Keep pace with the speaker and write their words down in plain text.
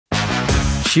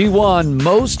She won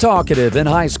most talkative in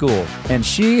high school, and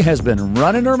she has been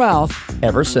running her mouth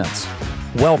ever since.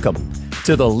 Welcome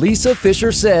to the Lisa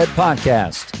Fisher Said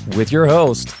podcast with your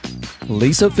host,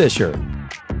 Lisa Fisher.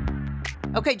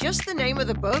 Okay, just the name of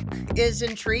the book is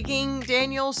intriguing,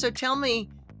 Daniel. So tell me,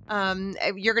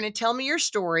 you're going to tell me your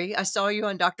story. I saw you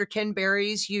on Dr. Ken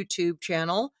Berry's YouTube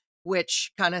channel,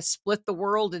 which kind of split the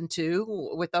world in two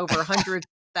with over 100,000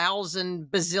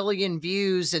 bazillion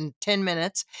views in 10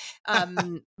 minutes.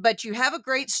 But you have a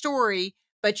great story,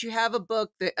 but you have a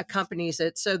book that accompanies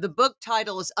it. So the book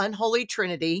title is Unholy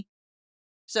Trinity.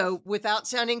 So without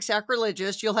sounding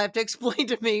sacrilegious, you'll have to explain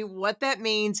to me what that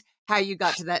means, how you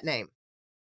got to that name.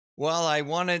 Well, I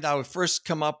would first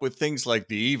come up with things like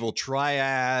the evil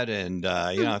triad, and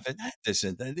I thought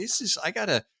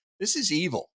this is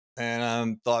evil,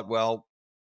 and thought, well,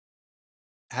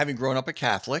 having grown up a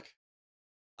Catholic,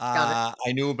 I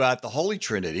knew about the Holy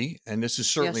Trinity, and this is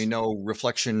certainly no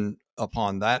reflection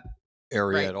upon that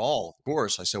area at all. Of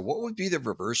course, I said, what would be the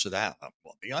reverse of that?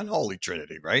 Well, the Unholy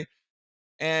Trinity, right?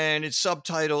 And its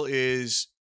subtitle is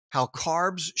How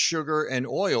Carbs, Sugar, and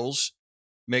Oils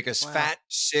Make Us Fat,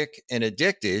 Sick, and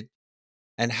Addicted,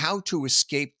 and How to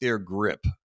Escape Their Grip.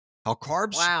 How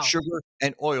carbs, sugar,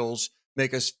 and oils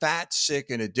make us fat, sick,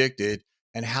 and addicted,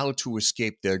 and how to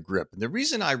escape their grip. And the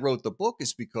reason I wrote the book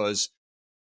is because,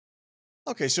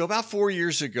 so about 4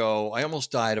 years ago, I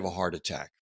almost died of a heart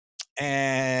attack.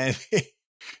 And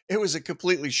it was a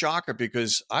completely shocker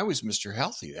because I was Mr.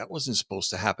 Healthy. That wasn't supposed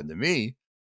to happen to me.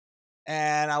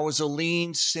 And I was a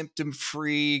lean,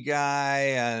 symptom-free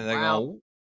guy.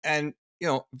 And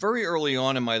very early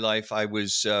on in my life, I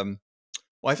was,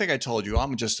 I think I told you,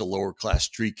 I'm just a lower class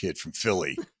street kid from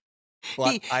Philly.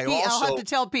 But I'll have to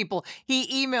tell people,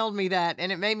 he emailed me that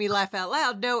and it made me laugh out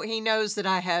loud. No, he knows that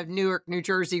I have Newark, New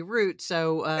Jersey roots.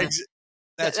 So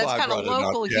that's kind of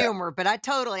local humor, but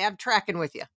I'm tracking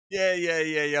with you.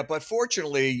 Yeah. But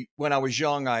fortunately, when I was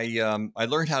young, I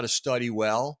learned how to study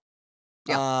well.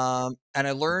 And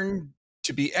I learned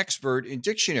to be expert in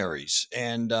dictionaries.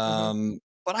 And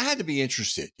but I had to be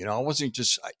interested. I wasn't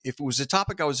just, if it was a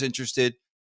topic I was interested,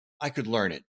 I could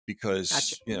learn it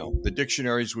because, the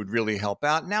dictionaries would really help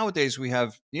out. Nowadays, we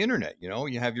have the internet,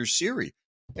 you have your Siri.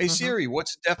 Hey, Siri,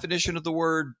 what's the definition of the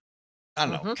word, I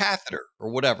don't know, catheter or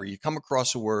whatever? You come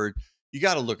across a word, you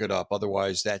got to look it up.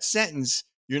 Otherwise, that sentence,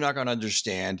 you're not going to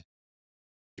understand.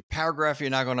 Your paragraph,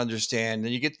 you're not going to understand.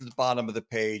 Then you get to the bottom of the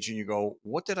page and you go,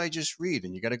 what did I just read?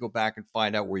 And you got to go back and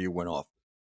find out where you went off.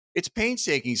 It's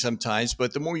painstaking sometimes,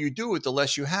 but the more you do it, the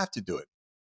less you have to do it.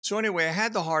 So anyway, I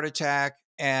had the heart attack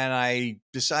and I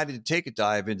decided to take a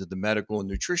dive into the medical and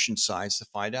nutrition science to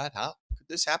find out how could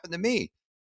this happen to me.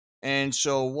 And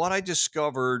so what I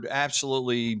discovered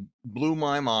absolutely blew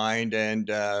my mind and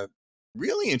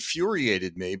really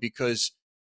infuriated me because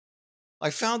I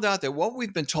found out that what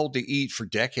we've been told to eat for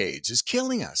decades is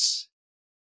killing us.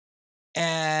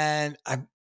 And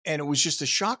it was just a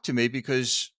shock to me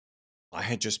because I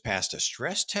had just passed a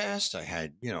stress test. I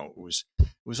had, it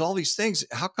was all these things.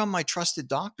 How come my trusted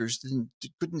doctors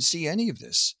couldn't see any of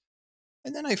this?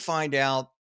 And then I find out,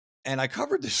 and I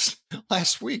covered this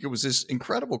last week. It was this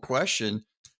incredible question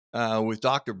with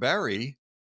Dr. Berry.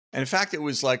 And in fact, it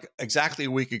was like exactly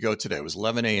a week ago today. It was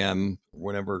 11 a.m.,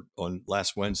 whatever, on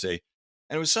last Wednesday.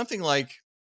 And it was something like,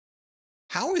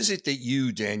 how is it that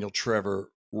you, Daniel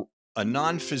Trevor, a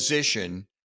non-physician,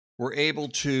 were able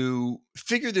to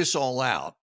figure this all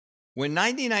out when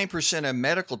 99% of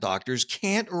medical doctors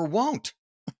can't or won't?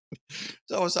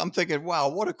 So I'm thinking, wow,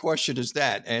 what a question is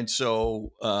that? And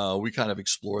so we kind of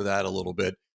explore that a little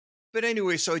bit. But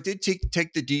anyway, so I did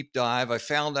take the deep dive. I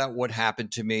found out what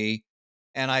happened to me.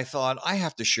 And I thought, I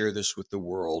have to share this with the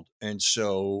world. And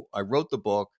so I wrote the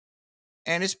book.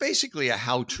 And it's basically a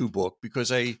how-to book because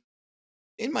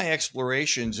in my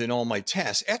explorations in all my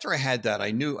tests, after I had that,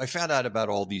 I found out about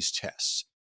all these tests.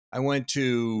 I went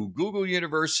to Google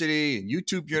University and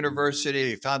YouTube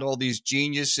University. I found all these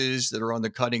geniuses that are on the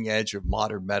cutting edge of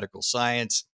modern medical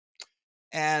science.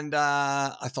 And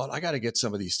I thought, I got to get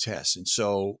some of these tests. And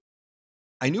so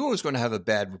I knew I was going to have a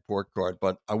bad report card,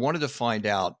 but I wanted to find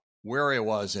out where I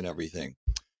was in everything,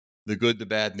 the good, the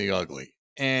bad, and the ugly.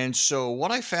 And so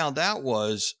what I found out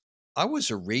was I was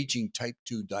a raging type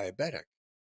 2 diabetic.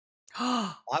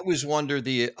 I was under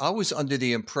the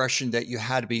impression that you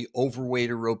had to be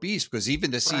overweight or obese because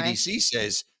even the CDC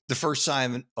says the first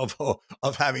sign of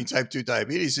having type 2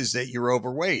 diabetes is that you're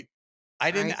overweight.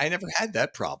 I never had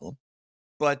that problem.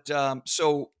 But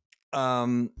so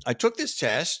I took this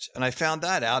test and I found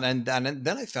that out. And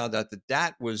then I found out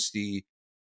that was the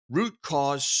root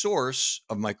cause source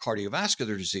of my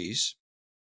cardiovascular disease.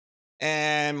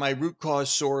 and my root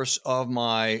cause source of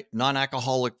my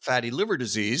non-alcoholic fatty liver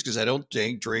disease, because I don't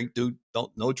drink, don't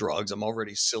no drugs. I'm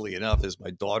already silly enough, as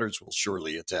my daughters will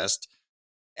surely attest,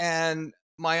 and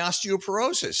my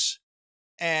osteoporosis.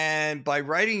 And by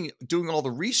doing all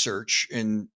the research,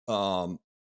 and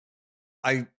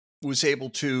I was able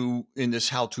to, in this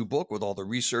how-to book with all the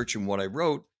research and what I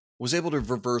wrote, was able to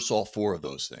reverse all four of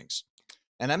those things.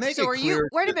 And I make So it are you, clear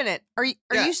wait a that, minute. Are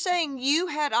yeah, you saying you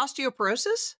had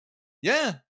osteoporosis?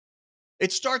 yeah,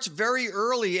 it starts very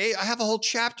early. I have a whole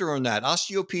chapter on that,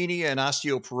 osteopenia and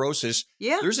osteoporosis.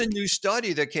 Yeah. There's a new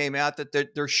study that came out that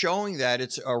they're showing that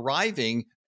it's arriving.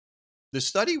 The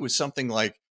study was something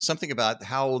about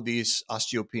how these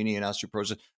osteopenia and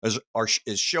osteoporosis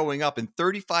is showing up in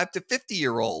 35 to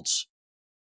 50-year-olds.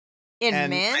 In And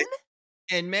men?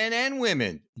 and men and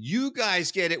women, you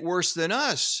guys get it worse than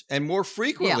us and more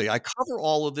Yeah. frequently. I cover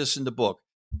all of this in the book.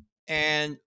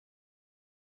 And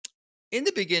in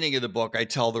the beginning of the book, I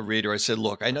tell the reader, I said,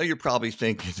 look, I know you're probably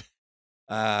thinking,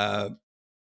 uh,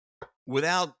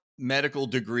 without medical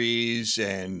degrees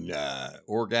and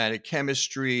organic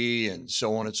chemistry and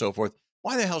so on and so forth,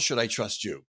 why the hell should I trust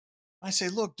you? I say,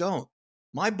 look, don't.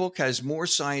 My book has more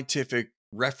scientific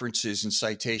references and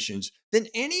citations than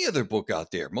any other book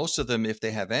out there. Most of them, if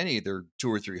they have any, they're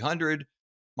 200 or 300.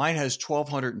 Mine has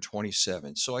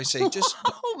 1,227. So I say,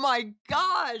 Oh my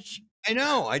gosh. I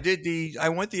know I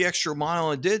went the extra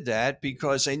mile and did that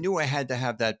because I knew I had to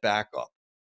have that backup.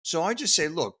 So I just say,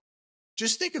 look,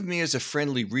 just think of me as a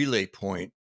friendly relay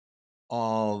point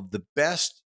of the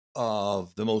best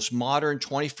of the most modern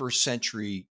 21st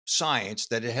century science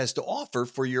that it has to offer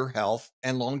for your health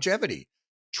and longevity.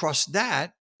 Trust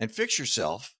that and fix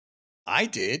yourself. I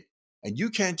did, and you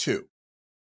can too.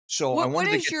 So I What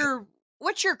wanted to is get that.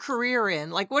 what's your career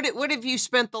in? Like what have you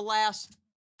spent the last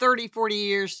 30, 40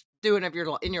 years doing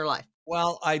in your life?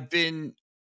 Well, I've been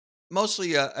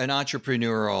mostly an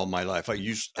entrepreneur all my life. I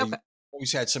Okay.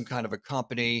 always had some kind of a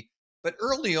company, but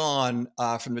early on,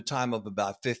 from the time of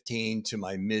about 15 to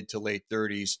my mid to late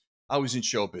 30s, I was in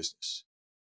show business.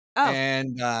 Oh,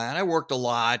 And I worked a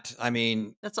lot. I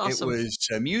mean, that's it awesome. was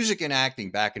music and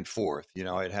acting back and forth.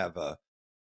 I'd have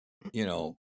you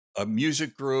know, a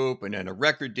music group, and then a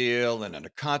record deal, and then a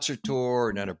concert tour,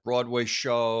 and then a Broadway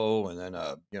show, and then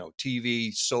a,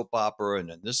 TV soap opera, and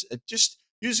then just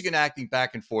music and acting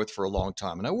back and forth for a long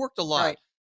time. And I worked a lot. Right.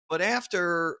 But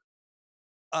after,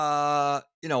 a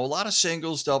lot of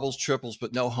singles, doubles, triples,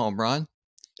 but no home run,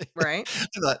 Right. I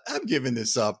thought, I'm giving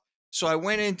this up. So I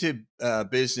went into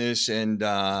business and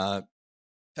found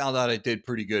out I did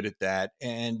pretty good at that,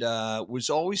 and was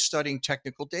always studying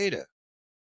technical data.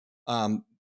 Um,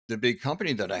 the big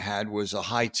company that I had was a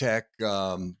high tech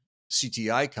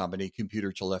CTI company,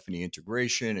 computer telephony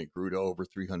integration. It grew to over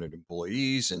 300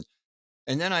 employees,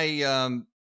 and then I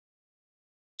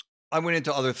went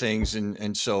into other things,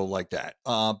 and so like that.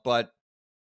 But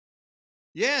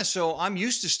yeah, so I'm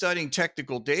used to studying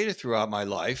technical data throughout my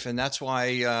life, and that's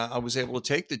why I was able to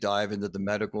take the dive into the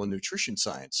medical and nutrition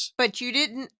science. But you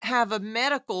didn't have a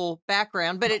medical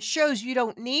background, but it shows you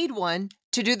don't need one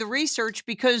to do the research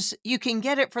because you can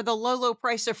get it for the low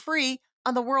price of free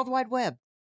on the World Wide Web.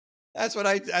 That's what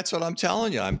I'm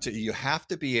telling you. You have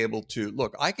to be able to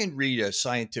look. I can read a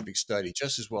scientific study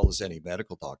just as well as any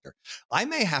medical doctor. I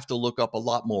may have to look up a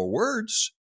lot more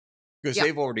words because Yeah,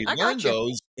 they've already I learned got you.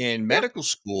 those in Yeah. medical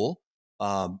school,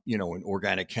 in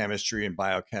organic chemistry and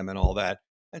biochem and all that.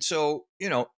 And so,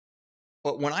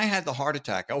 but when I had the heart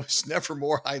attack, I was never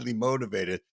more highly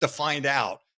motivated to find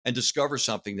out and discover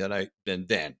something than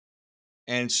then.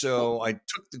 And Well, so I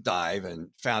took the dive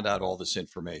and found out all this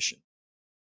information.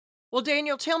 well,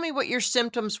 Daniel, tell me what your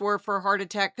symptoms were for a heart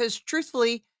attack. Because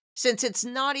truthfully, since it's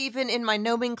not even in my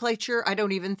nomenclature, I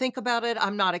don't even think about it.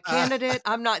 I'm not a candidate.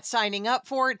 I'm not signing up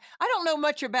for it. I don't know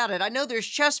much about it. I know there's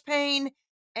chest pain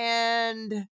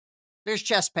and there's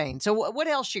chest pain. So what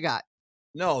else you got?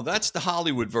 No, that's the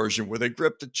Hollywood version where they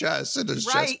grip the chest and there's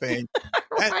chest Right. pain.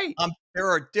 And, Right. there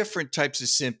are different types of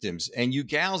symptoms, and you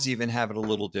gals even have it a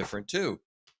little different too.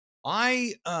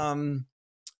 I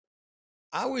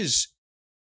I was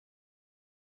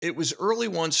it was early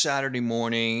one Saturday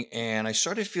morning, and I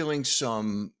started feeling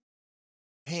some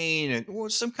pain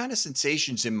and some kind of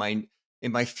sensations in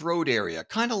my throat area,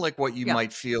 kind of like what you Yeah.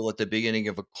 might feel at the beginning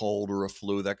of a cold or a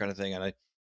flu, that kind of thing.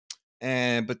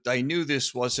 But I knew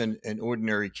this wasn't an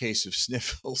ordinary case of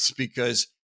sniffles because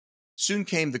soon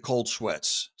came the cold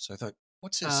sweats. So I thought,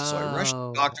 what's this? So I rushed to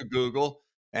Oh. Dr. Google,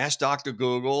 asked Dr.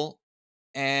 Google,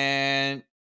 and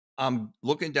I'm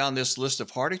looking down this list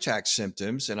of heart attack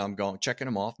symptoms, and I'm checking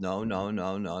them off. No, no,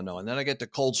 no, no, no. And then I get the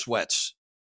cold sweats.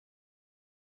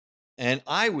 And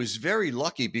I was very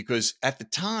lucky because at the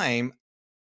time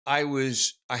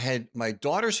my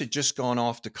daughters had just gone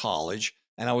off to college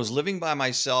and I was living by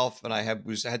myself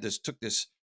and took this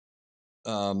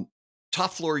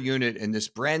top floor unit in this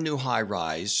brand new high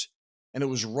rise. And it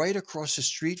was right across the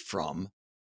street from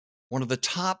one of the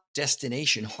top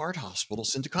destination heart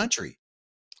hospitals in the country.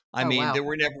 I Oh, mean, wow. there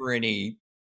were never any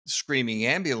screaming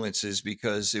ambulances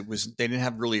because they didn't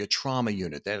have really a trauma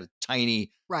unit. They had a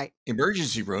tiny Right.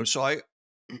 emergency room. So I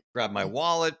grabbed my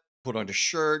wallet, put on a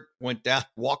shirt, went down,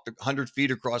 walked 100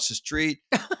 feet across the street.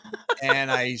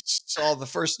 And I saw the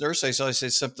first nurse I saw. I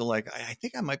said something like, I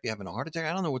think I might be having a heart attack.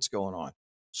 I don't know what's going on.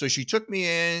 So she took me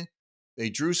in. They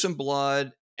drew some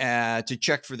blood to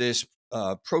check for this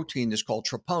protein that's called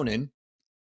troponin,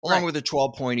 along Right. with a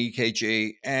 12-point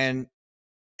EKG. And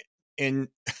in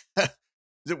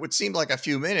it would seem like a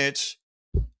few minutes,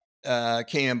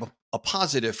 came a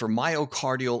positive for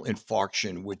myocardial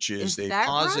infarction, which is Is a that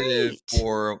positive right?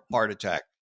 for heart attack.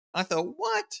 I thought,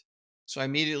 what? So I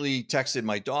immediately texted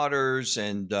my daughters,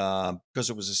 and because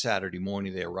it was a Saturday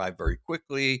morning, they arrived very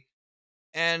quickly.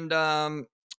 And,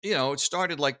 it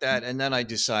started like that. And then I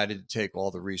decided to take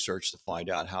all the research to find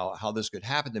out how this could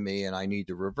happen to me, and I need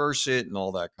to reverse it and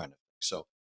all that kind of thing. So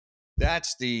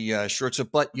that's the short. So,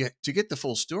 but to get the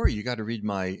full story, you got to read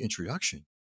my introduction.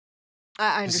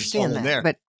 I This is all understand in that, there.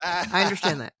 but I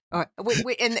understand that. All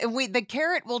right. The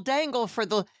carrot will dangle for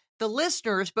the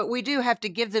listeners, but we do have to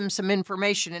give them some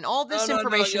information, and all No, this no, no,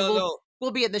 information no, no. will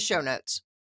be in the show notes.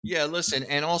 Yeah, listen,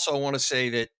 and also I want to say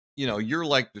that, you're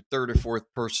like the third or fourth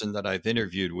person that I've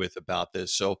interviewed with about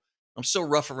this. So I'm still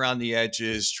rough around the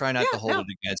edges, try not to Yeah, hold no, it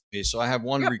against me. So I have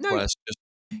one yep, no, request, just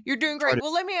you're doing try great. to.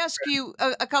 Well, let me ask you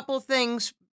a couple of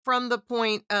things from the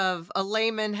point of a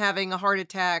layman having a heart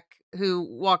attack who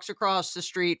walks across the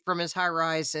street from his high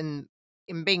rise, and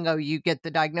bingo, you get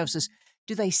the diagnosis.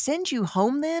 Do they send you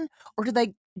home then, or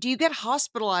do you get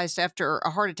hospitalized after a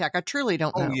heart attack? I truly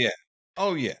don't Oh, know. yeah.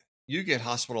 Oh, yeah. You get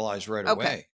hospitalized right Okay.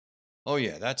 away. Oh,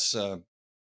 yeah, that's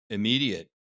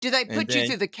immediate. Do they And put you then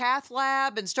through the cath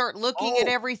lab and start looking at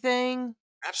oh, everything?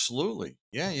 absolutely.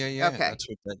 Yeah, yeah, yeah. Okay. That's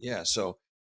what that yeah. So,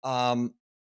 um,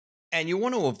 and you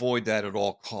want to avoid that at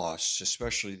all costs,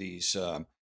 especially these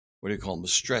what do you call them, the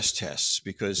stress tests,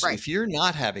 because Right. if you're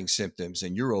not having symptoms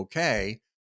and you're okay,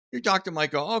 your doctor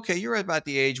might go, okay, you're at about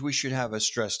the age we should have a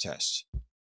stress test.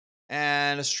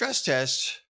 And a stress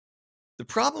test, the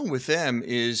problem with them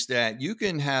is that you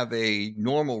can have a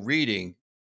normal reading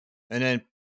and then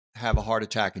have a heart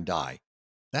attack and die.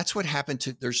 That's what happened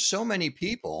there's so many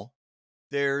people.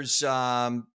 There's who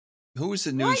was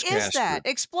the Why is newscaster? that?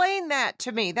 Explain that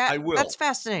to me. I That's will.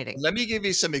 fascinating. Let me give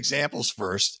you some examples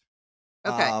first.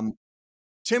 Okay. Um,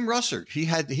 Tim Russert,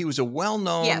 he was a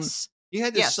well-known, Yes. he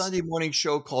had this Yes. Sunday morning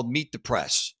show called Meet the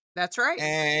Press. That's right.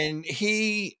 And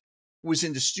he was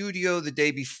in the studio the day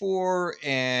before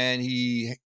and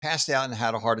he passed out and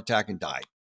had a heart attack and died.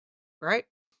 Right?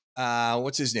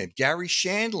 What's his name? Gary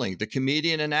Shandling, the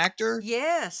comedian and actor.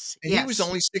 Yes. And he was Yes.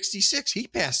 only 66. He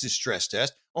passed his stress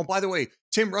test. Oh, by the way,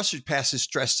 Tim Russert passed his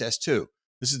stress test too.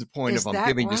 This is the point Is of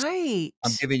that right?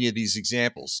 I'm giving you these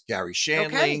examples. Gary Okay.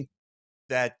 Shandling,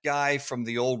 that guy from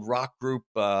the old rock group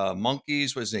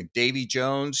Monkees, what's his name? Davy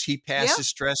Jones. He passed Yeah. his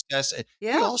stress test. And he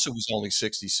Yeah. also was only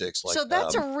 66. So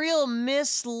that's a real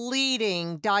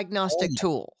misleading Oh diagnostic yeah.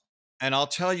 tool. And I'll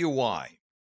tell you why.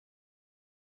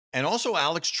 And also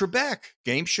Alex Trebek,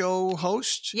 game show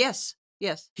host. Yes.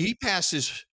 Yes. He passed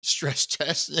his stress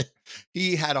test.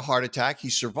 He had a heart attack. He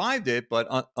survived it, but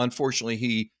unfortunately,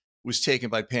 he was taken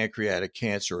by pancreatic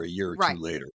cancer a year or two Right.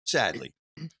 later, sadly.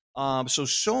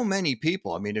 So many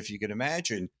people. I mean, if you can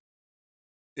imagine,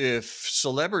 if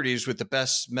celebrities with the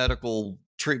best medical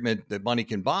treatment that money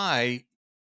can buy,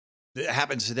 it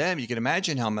happens to them, you can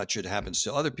imagine how much it happens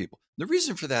to other people. The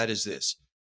reason for that is this,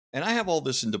 and I have all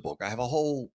this in the book. I have a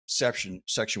whole section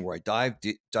where I dive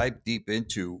deep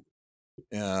into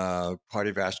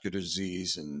cardiovascular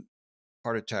disease and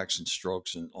heart attacks and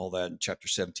strokes and all that in chapter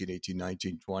 17, 18,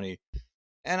 19, 20.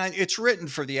 And it's written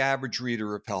for the average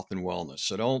reader of health and wellness.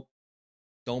 So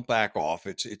don't back off.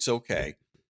 It's okay.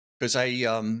 Because I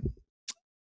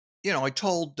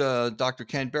told Dr.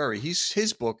 Ken Berry,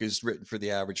 his book is written for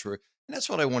the average, and that's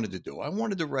what I wanted to do. I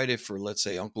wanted to write it for, let's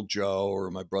say, Uncle Joe or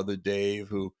my brother Dave,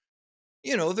 who,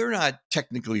 they're not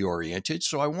technically oriented.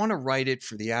 So I want to write it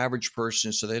for the average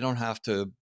person so they don't have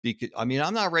to I'm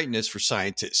not writing this for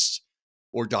scientists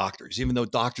or doctors, even though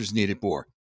doctors need it more.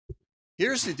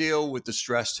 Here's the deal with the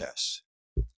stress test.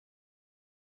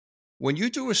 When you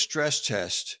do a stress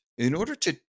test, in order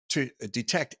to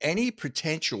detect any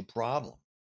potential problem,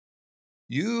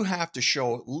 you have to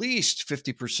show at least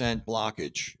 50%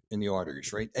 blockage in the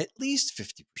arteries, right? At least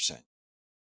 50%.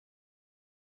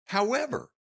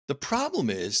 However, the problem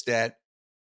is that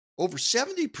over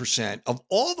 70% of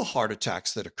all the heart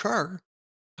attacks that occur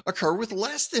with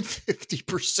less than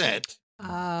 50%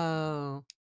 Oh.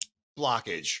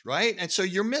 blockage, right? And so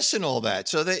you're missing all that.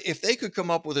 So that if they could come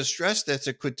up with a stress test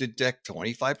that could detect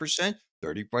 25%,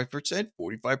 35%,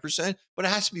 45%, but it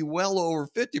has to be well over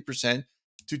 50%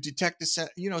 to detect this,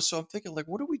 so I'm thinking, like,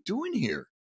 what are we doing here?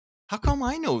 How come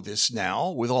I know this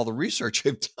now with all the research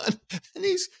I've done?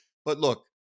 But look,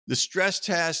 the stress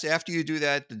test, after you do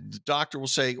that, the doctor will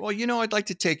say, well, I'd like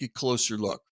to take a closer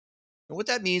look. And what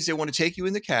that means, they want to take you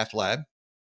in the cath lab.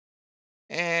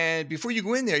 And before you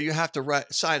go in there, you have to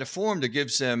sign a form that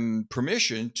gives them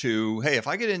permission to, hey, if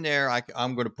I get in there,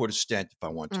 I'm going to put a stent if I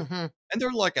want to. Mm-hmm. And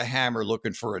they're like a hammer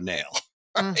looking for a nail,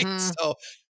 right? Mm-hmm. So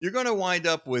you're going to wind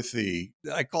up with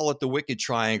I call it the wicked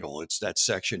triangle. It's that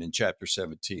section in chapter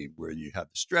 17 where you have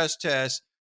the stress test,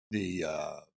 the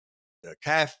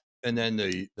cath, and then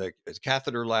the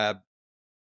catheter lab,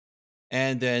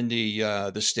 and then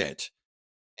the stent.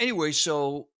 Anyway,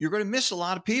 so you're going to miss a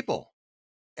lot of people.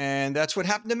 And that's what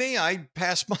happened to me. I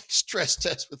passed my stress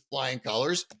test with flying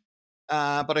colors,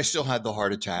 but I still had the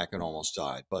heart attack and almost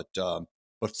died. But So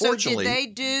fortunately, did they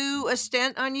do a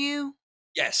stent on you?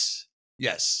 yes.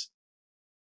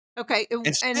 Okay. And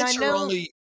And I stents are know.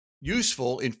 only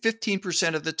useful in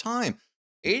 15% of the time.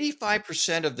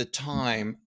 85% of the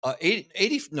time,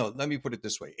 80, no, let me put it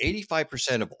this way.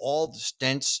 85% of all the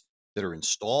stents that are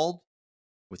installed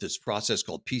with this process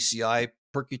called PCI,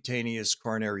 percutaneous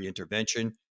coronary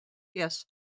intervention, Yes.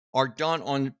 are done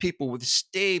on people with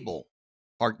stable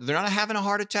heart. They're not having a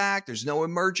heart attack. There's no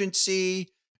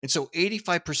emergency. And so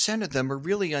 85% of them are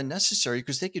really unnecessary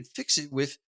because they could fix it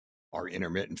with our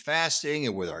intermittent fasting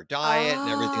and with our diet and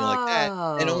everything like that.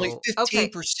 And only Oh, okay.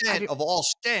 15% of all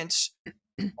stents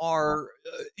are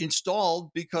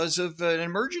installed because of an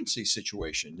emergency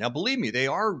situation. Now, believe me, they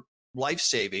are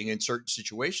life-saving in certain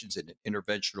situations, in an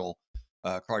interventional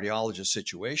cardiologist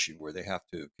situation where they have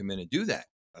to come in and do that.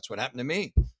 That's what happened to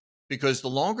me. Because the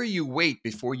longer you wait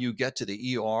before you get to the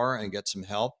ER and get some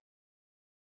help,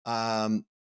 part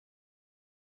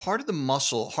of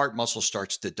the heart muscle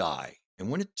starts to die. And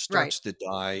when it Right. starts to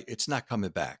die, it's not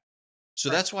coming back. So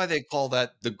Right. that's why they call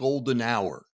that the golden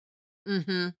hour.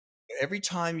 Mm-hmm.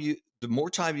 The more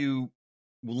time you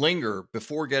linger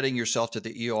before getting yourself to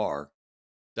the ER,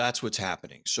 that's what's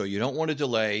happening. So you don't want to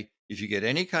delay. If you get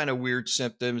any kind of weird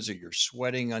symptoms or you're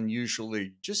sweating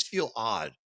unusually, just feel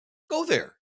odd, go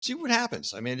there. See what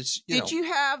happens. I mean, Did you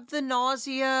have the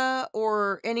nausea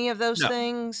or any of those no,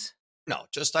 things? no,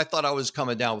 just I thought I was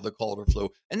coming down with a cold or flu.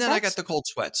 And then I got That's the cold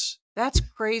sweats. that's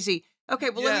crazy. Okay,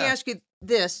 well, let me Yeah. ask you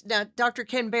this. Now, Dr.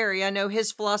 Ken Berry, I know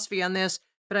his philosophy on this,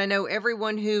 but I know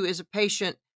everyone who is a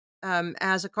patient,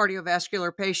 as a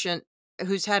cardiovascular patient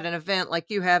who's had an event like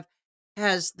you have,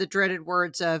 has the dreaded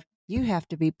words of, you have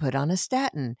to be put on a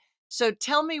statin. So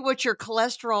tell me what your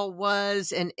cholesterol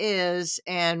was and is,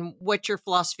 and what your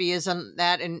philosophy is on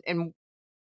that, and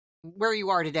where you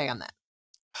are today on that.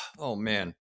 Oh,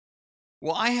 man.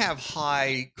 Well, I have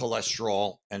high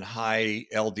cholesterol and high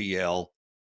LDL.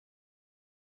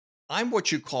 I'm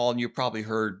what you call, and you probably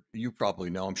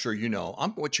know, I'm sure you know,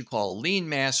 I'm what you call a lean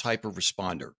mass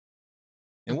hyperresponder.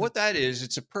 And Mhm, what that is,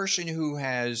 it's a person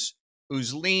who's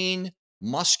lean,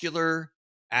 muscular,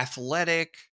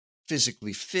 athletic,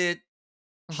 physically fit,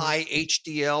 mhm, high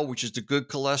HDL, which is the good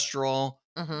cholesterol,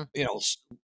 mhm, you know,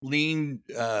 lean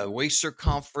waist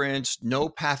circumference, no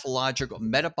pathological,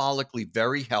 metabolically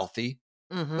very healthy,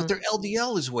 but mhm, their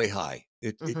LDL is way high.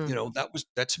 mhm,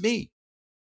 That's me.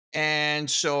 And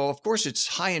so, of course, it's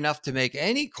high enough to make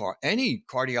any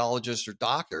cardiologist or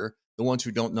doctor, the ones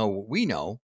who don't know what we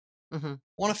know, mhm,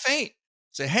 want to faint.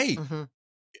 Say, hey, mhm,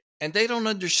 and they don't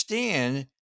understand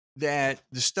that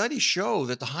the studies show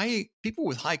that the high people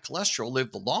with high cholesterol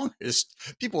live the longest.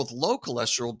 People with low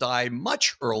cholesterol die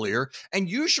much earlier and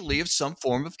usually of some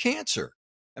form of cancer.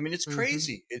 I mean, it's mhm,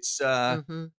 crazy.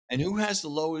 mhm. And who has the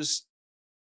lowest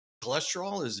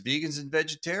cholesterol is vegans and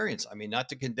vegetarians. I mean, not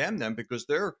to condemn them because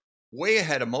they're way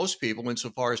ahead of most people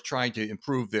insofar as trying to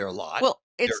improve Well,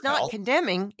 their it's not health.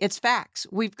 condemning, it's facts.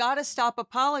 We've got to stop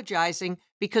apologizing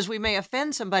because we may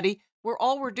offend somebody, where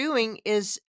all we're doing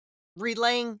is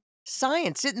relaying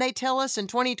science. Didn't they tell us in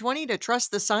 2020 to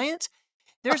trust the science?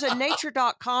 There's a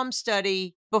nature.com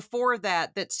study before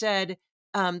that that said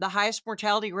the highest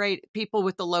mortality rate, people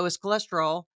with the lowest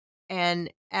cholesterol.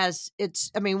 And I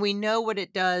mean, we know what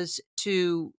it does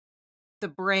to the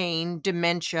brain,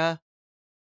 dementia,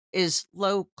 is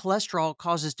low cholesterol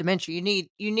causes dementia.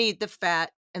 You need the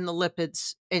fat and the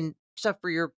lipids and stuff for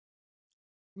your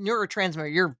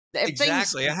neurotransmitter, your things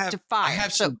Exactly. to fire.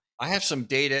 So I have some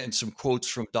data and some quotes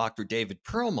from Dr. David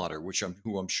Perlmutter,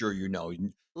 who I'm sure you know,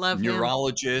 love him.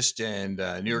 neurologist and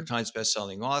New York Times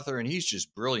bestselling author, and he's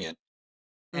just brilliant.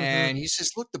 Mm-hmm. And he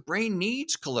says, look, the brain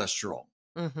needs cholesterol.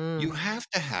 Mm-hmm. You have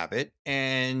to have it.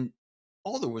 And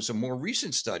there was a more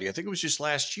recent study, I think it was just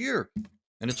last year,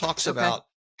 and it talks Okay. about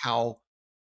how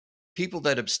people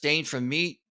that abstain from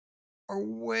meat are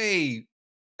way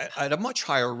at a much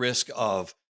higher risk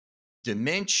of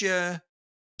dementia,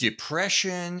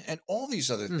 depression, and all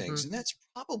these other Mm-hmm. things. And that's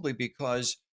probably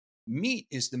because meat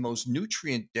is the most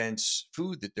nutrient dense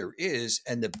food that there is.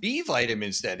 And the B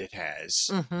vitamins that it has,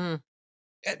 Mm-hmm.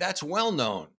 that's well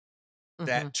known Mm-hmm.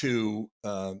 that to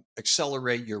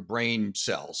accelerate your brain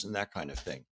cells and that kind of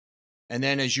thing. And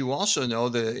then, as you also know,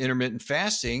 the intermittent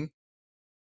fasting,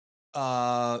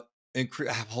 I have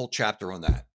a whole chapter on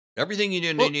that. Everything you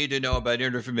Well, need to know about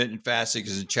intermittent fasting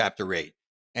is in chapter 8.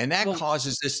 And that well,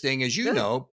 causes this thing, as you good.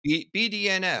 know,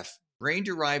 BDNF, brain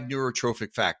derived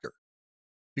neurotrophic factor,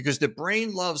 because the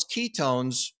brain loves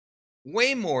ketones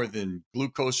way more than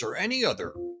glucose or any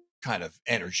other kind of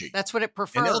energy. That's what it And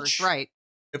prefers, right?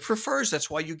 it prefers, that's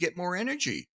why you get more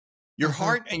energy. Your Mm-hmm.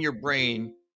 heart and your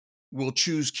brain will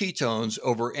choose ketones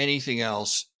over anything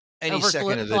else any Over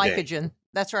second of the day. glycogen.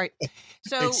 That's right.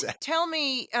 So Exactly. tell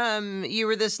me, you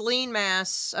were this lean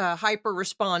mass hyper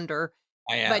responder,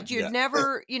 I am. but you'd Yeah.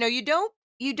 never, you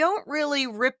don't really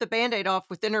rip the Band-Aid off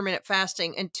with intermittent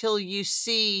fasting until you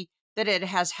see that it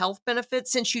has health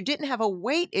benefits. Since you didn't have a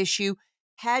weight issue,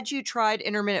 had you tried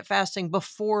intermittent fasting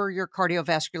before your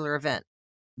cardiovascular event?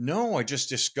 No, I just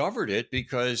discovered it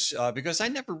because I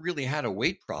never really had a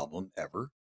weight problem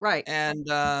ever, Right. and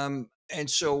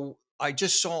so I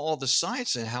just saw all the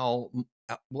science and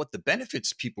what the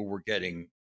benefits people were getting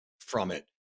from it,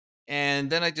 and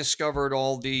then I discovered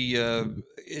all the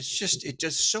it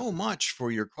does so much for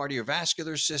your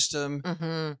cardiovascular system,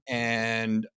 Mm-hmm.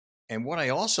 and what I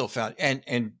also found,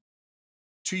 and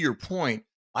to your point,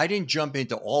 I didn't jump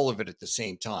into all of it at the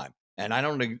same time. And I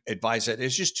don't advise that.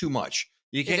 It's just too much.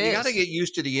 It You got to is. get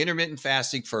used to the intermittent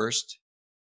fasting first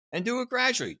and do it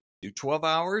gradually. Do 12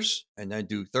 hours and then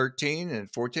do 13 and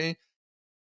 14.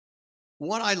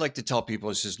 What I like to tell people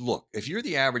is, look, if you're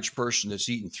the average person that's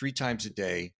eating 3 times a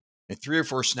day and 3 or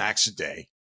 4 snacks a day,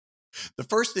 the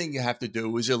first thing you have to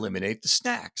do is eliminate the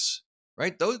snacks,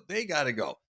 right? They got to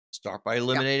go. Start by Yep.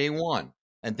 eliminating one.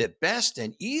 And the best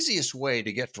and easiest way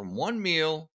to get from one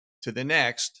meal to the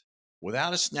next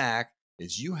without a snack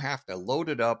is you have to load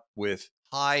it up with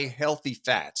high healthy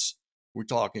fats. We're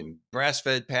talking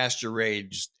grass-fed,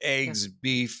 pasture-raised, Yeah. eggs,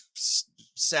 beef,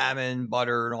 salmon,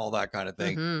 butter, and all that kind of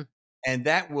thing. Mm-hmm. And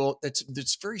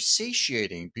that's very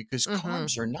satiating because Mm-hmm.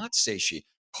 carbs are not satiating.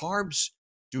 Carbs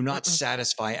do not Mm-mm.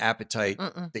 satisfy appetite.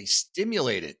 Mm-mm. They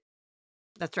stimulate it.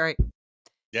 That's right.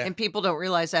 Yeah. And people don't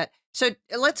realize that. So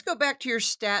let's go back to your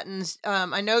statins.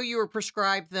 I know you were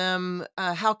prescribed them.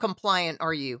 How compliant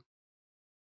are you?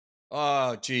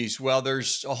 Oh, geez. Well,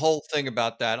 there's a whole thing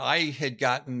about that. I had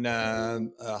gotten a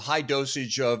high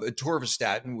dosage of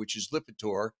atorvastatin, which is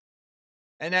Lipitor,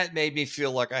 and that made me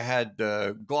feel like I had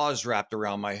gauze wrapped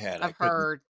around my head. I I've couldn't.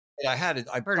 heard I had it.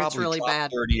 I heard it's probably really dropped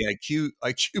bad. 30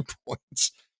 IQ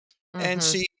points. And Mm-hmm.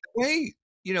 see, the way,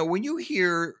 when you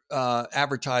hear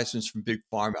advertisements from big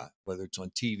pharma, whether it's on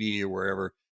TV or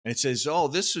wherever, and it says, "Oh,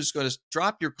 this is going to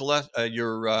drop your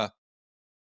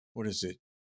what is it?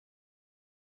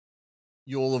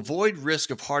 You'll avoid risk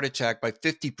of heart attack by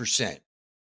 50%."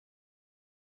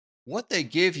 What they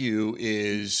give you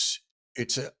is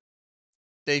it's a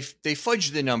they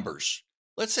fudge the numbers.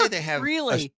 Let's say they have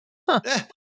Really? Huh.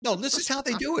 no. This is how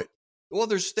they do it. Well,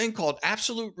 there's a thing called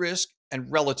absolute risk and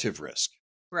relative risk.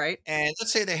 Right. And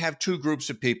let's say they have two groups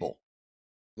of people.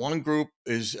 One group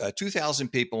is 2,000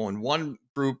 people, and one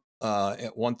group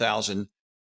at 1,000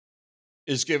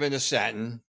 is given a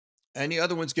statin, and the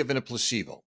other one's given a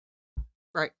placebo.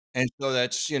 Right. And so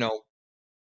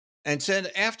and then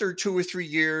after 2 or 3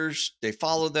 years, they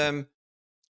follow them.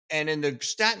 And in the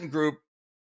statin group,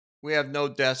 we have no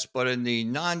deaths, but in the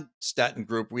non-statin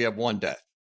group, we have one death.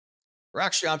 Or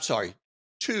actually, I'm sorry,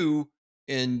 two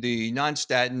in the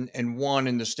non-statin and one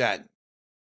in the statin.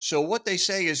 So what they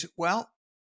say is, well,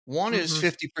 one is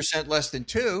Mm-hmm. 50% less than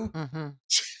two. Mm-hmm.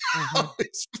 Mm-hmm. So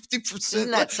it's 50%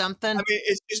 Isn't that less. I something? mean,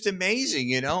 it's just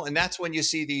amazing, and that's when you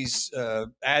see these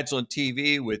ads on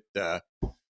TV with, right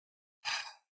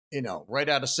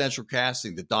out of Central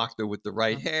Casting, the doctor with the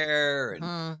right hair and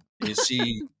Mm-hmm. and you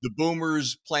see the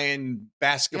boomers playing Yeah,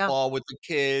 basketball with the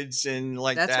kids and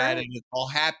like that's that, right. and it's all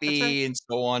That's right. happy and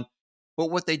so on.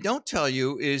 But what they don't tell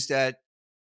you is that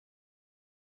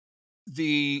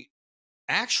the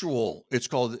actual, it's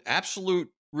called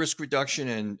absolute risk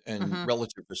reduction and Hmm.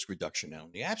 relative risk reduction. Now,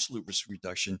 the absolute risk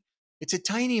reduction, it's a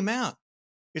tiny amount.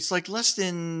 It's like less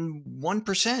than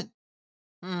 1%.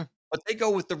 Mm, But they go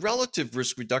with the relative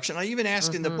risk reduction. I even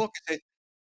ask in the hmm. book, I say,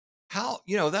 how,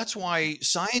 that's why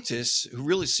scientists, who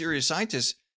really serious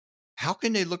scientists, how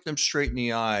can they look them straight in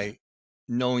the eye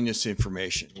knowing this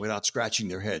information without scratching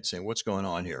their head saying, what's going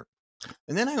on here?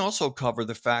 And then I also cover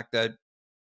the fact that,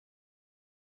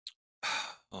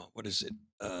 oh, what is it?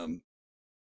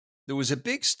 There was a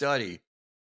big study.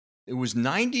 It was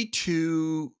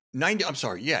 92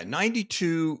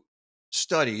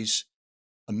 studies,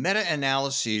 a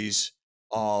meta-analyses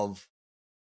of,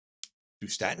 do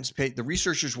statins pay? The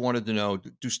researchers wanted to know,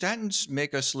 do statins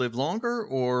make us live longer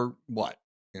or what?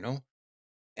 You know?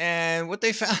 And what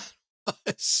they found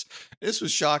was, this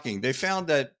was shocking. They found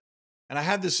that, and I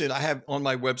have on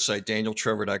my website,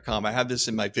 danieltrevor.com, I have this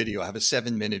in my video. I have a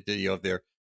 7-minute video of there.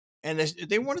 And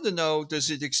they wanted to know,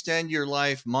 does it extend your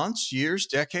life months, years,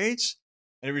 decades?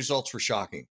 And the results were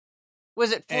shocking.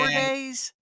 Was it 4 And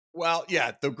days? well,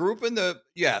 yeah, the group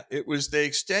it was, they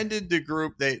extended the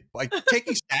group, by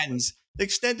taking statins, they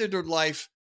extended their life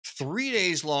 3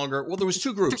 days longer. Well, there was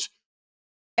two groups.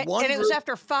 One And it was group,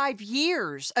 after 5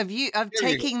 years of there you go.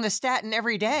 taking the statin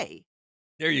every day.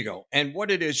 There you go. And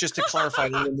what it is, just to clarify a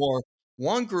little more,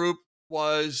 one group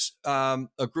was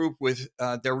a group with,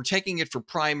 they were taking it for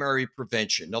primary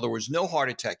prevention. In other words, no heart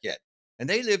attack yet. And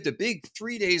they lived a big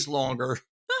 3 days longer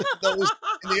than those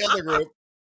in the other group.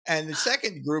 And the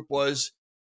second group was,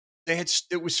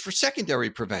 it was for secondary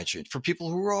prevention for people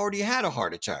who already had a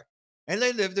heart attack. And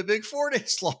they lived a big 4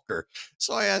 days longer.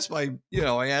 So I asked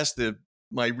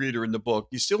my reader in the book,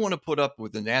 you still want to put up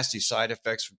with the nasty side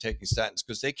effects from taking statins?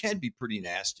 Because they can be pretty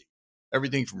nasty.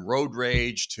 Everything from road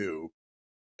rage to,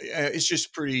 it's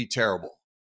just pretty terrible.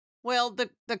 Well,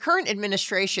 the current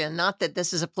administration, not that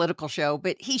this is a political show,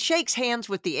 but he shakes hands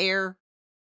with the air,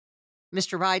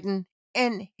 Mr. Biden,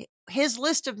 and his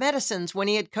list of medicines when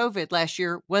he had COVID last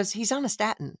year was he's on a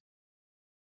statin.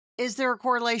 Is there a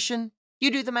correlation?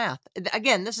 You do the math.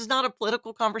 Again, this is not a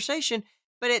political conversation,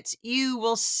 but you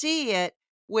will see it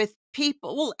with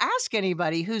people. Well, ask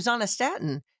anybody who's on a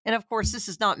statin. And of course, this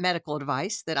is not medical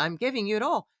advice that I'm giving you at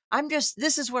all.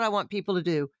 This is what I want people to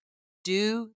do.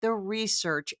 Do the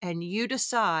research and you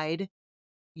decide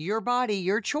your body,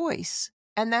 your choice.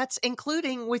 And that's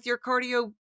including with your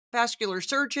cardiovascular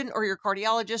surgeon or your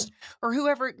cardiologist or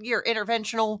whoever, your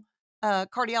interventional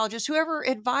cardiologist, whoever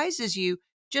advises you.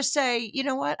 Just say, you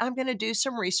know what, I'm going to do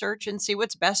some research and see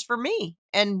what's best for me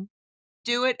and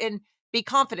do it and be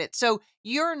confident. So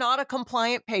you're not a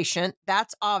compliant patient.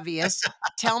 That's obvious.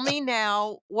 Tell me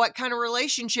now what kind of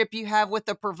relationship you have with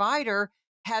the provider.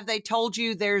 Have they told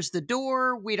you there's the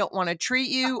door? We don't want to treat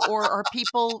you? Or are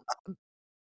people,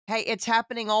 hey, it's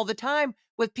happening all the time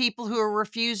with people who are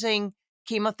refusing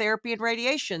chemotherapy and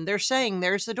radiation. They're saying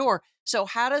there's the door. So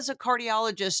how does a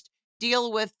cardiologist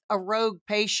deal with a rogue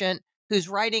patient who's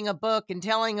writing a book and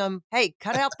telling them, hey,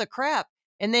 cut out the crap,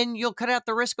 and then you'll cut out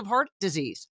the risk of heart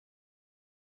disease?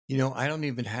 I don't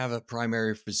even have a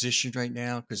primary physician right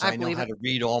now because I I know believe how it. to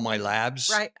read all my labs.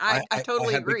 Right. I I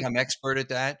totally have agree. become expert at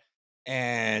that.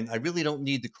 And I really don't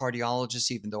need the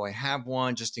cardiologist, even though I have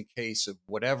one, just in case of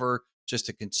whatever, just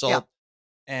to Yeah. consult.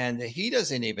 And he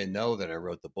doesn't even know that I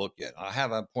wrote the book yet. I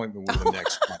have an appointment with him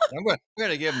next month. I'm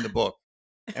going to give him the book.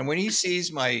 And when he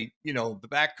sees the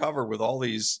back cover with all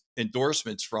these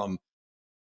endorsements from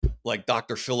like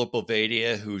Dr. Philip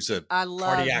Ovadia, who's a I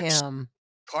love him.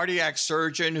 cardiac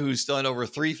surgeon who's done over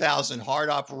 3,000 heart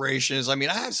operations. I mean,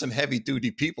 I have some heavy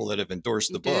duty people that have endorsed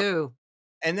You the book. do.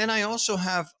 And then I also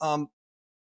have,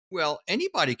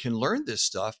 anybody can learn this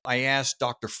stuff. I asked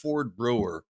Dr. Ford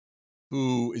Brewer,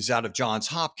 who is out of Johns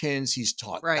Hopkins. He's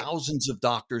taught Right. thousands of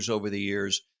doctors over the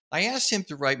years. I asked him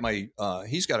to write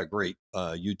he's got a great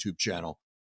YouTube channel.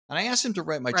 And I asked him to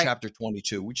write my Right. chapter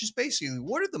 22, which is basically,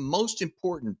 what are the most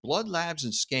important blood labs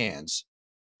and scans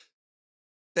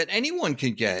that anyone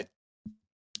can get?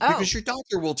 Oh, Because your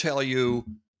doctor will tell you,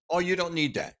 oh, you don't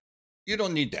need that. You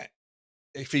don't need that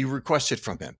if you request it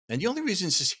from him. And the only reason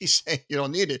he's saying you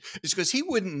don't need it is because he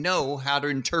wouldn't know how to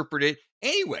interpret it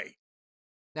anyway.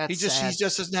 that's He sad.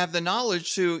 just doesn't have the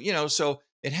knowledge to, so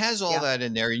it has all Yeah. that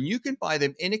in there, and you can buy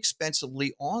them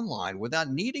inexpensively online without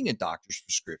needing a doctor's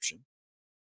prescription.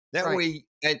 That Right. way,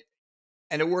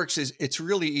 and it works, it's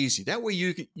really easy. That way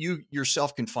you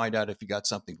yourself can find out if you got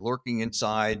something lurking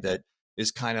inside that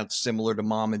is kind of similar to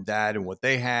mom and dad and what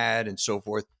they had and so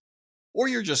forth, or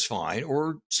you're just fine,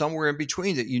 or somewhere in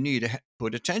between that you need to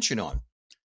put attention on.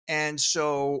 And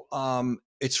so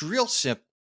it's real simple.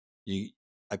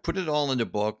 I put it all in the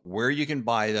book where you can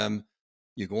buy them.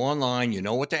 You go online, you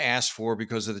know what to ask for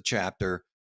because of the chapter.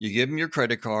 You give them your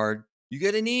credit card, you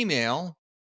get an email,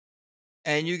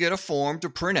 and you get a form to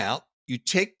print out. You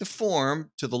take the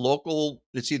form to the local,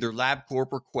 it's either LabCorp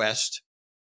or Quest,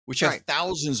 which have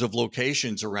thousands of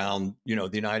locations around, the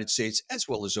United States as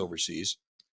well as overseas.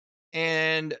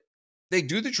 And they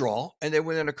do the draw, and then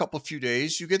within a few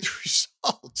days, you get the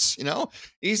results,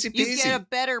 easy peasy. You get a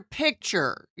better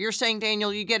picture. You're saying,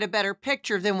 Daniel, you get a better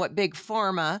picture than what Big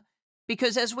Pharma,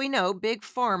 because as we know, Big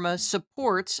Pharma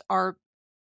supports our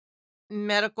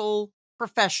medical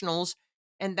professionals,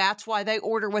 and that's why they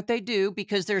order what they do,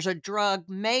 because there's a drug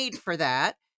made for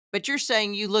that. But you're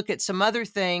saying you look at some other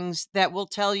things that will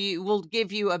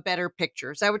give you a better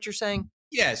picture. Is that what you're saying?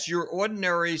 Yes, your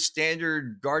ordinary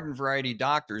standard garden variety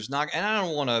doctors and I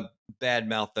don't want to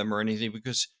badmouth them or anything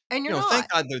because, and you're not. Thank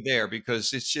God they're there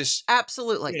because it's just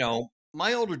absolutely.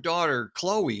 My older daughter,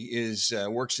 Chloe,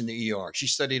 works in the ER. She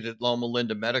studied at Loma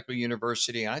Linda Medical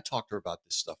University, and I talk to her about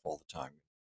this stuff all the time.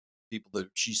 People that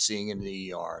she's seeing in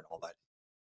the ER and all that.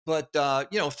 But,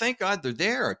 thank God they're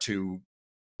there to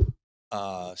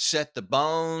set the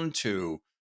bone, to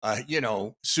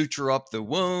suture up the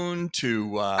wound,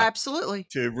 to absolutely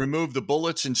to remove the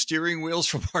bullets and steering wheels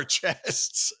from our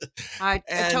chests. I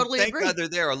totally thank agree. God they're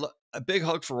there. A big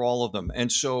hug for all of them. And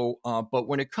so, but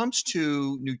when it comes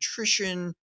to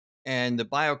nutrition and the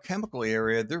biochemical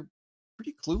area, they're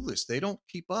pretty clueless. They don't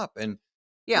keep up. And,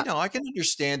 I can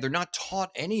understand they're not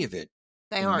taught any of it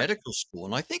in medical school.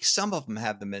 And I think some of them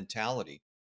have the mentality.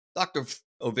 Dr.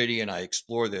 Ovidia and I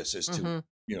explore this as to,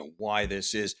 why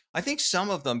this is. I think some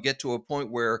of them get to a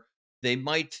point where they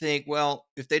might think, well,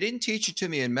 if they didn't teach it to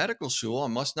me in medical school, I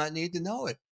must not need to know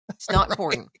it. It's not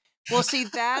important. Well, see,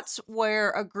 that's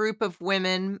where a group of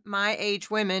women, my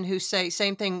age women, who say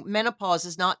same thing, menopause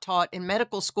is not taught in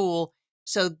medical school.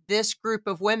 So this group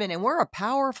of women, and we're a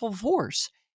powerful force.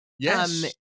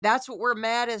 Yes. That's what we're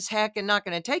mad as heck and not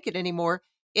going to take it anymore.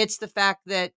 It's the fact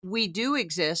that we do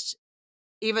exist,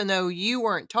 even though you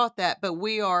weren't taught that, but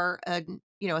we are a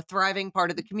thriving part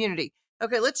of the community.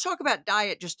 Okay, let's talk about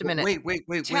diet just a minute.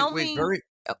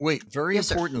 Wait. Very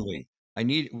yes, importantly,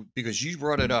 because you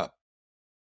brought it up.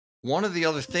 One of the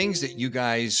other things that you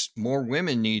guys, more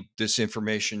women need this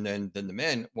information than the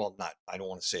men. Well, I don't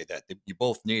want to say that. You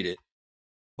both need it.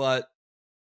 But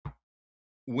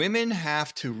women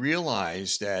have to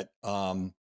realize that,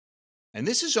 and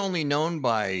this is only known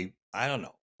by, I don't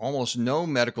know, almost no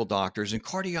medical doctors and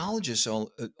cardiologists.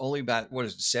 Only about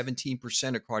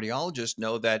 17% of cardiologists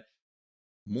know that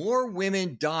more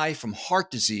women die from heart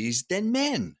disease than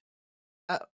men.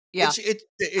 Yeah, it's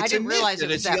I didn't realize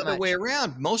it's the other way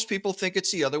around. Most people think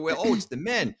it's the other way. Oh, it's the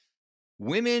men.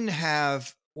 Women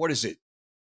have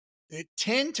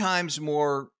 10 times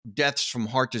more deaths from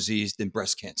heart disease than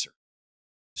breast cancer.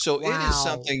 So It is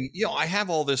something. I have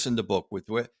all this in the book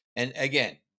and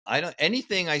again,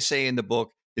 anything I say in the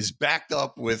book is backed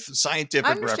up with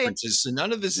scientific references. So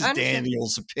none of this is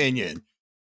Daniel's opinion.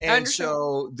 And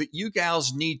so you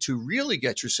gals need to really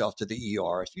get yourself to the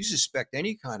ER. If you suspect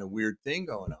any kind of weird thing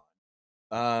going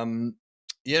on,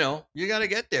 you got to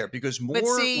get there because more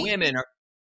women are.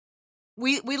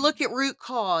 We look at root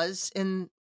cause in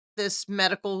this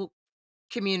medical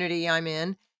community I'm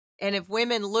in. And if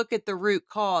women look at the root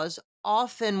cause,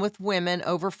 often with women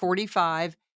over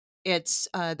 45, it's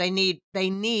they need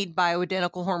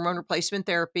bioidentical hormone replacement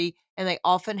therapy, and they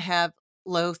often have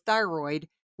low thyroid,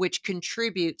 which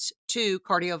contributes to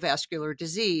cardiovascular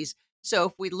disease. So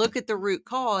if we look at the root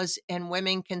cause and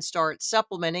women can start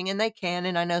supplementing, and they can,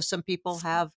 and I know some people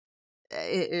have,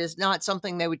 it is not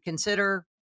something they would consider.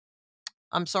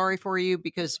 I'm sorry for you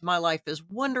because my life is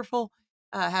wonderful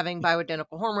having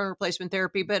bioidentical hormone replacement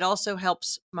therapy, but it also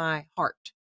helps my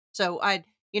heart. So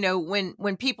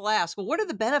when people ask, well, what are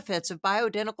the benefits of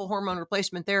bioidentical hormone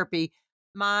replacement therapy?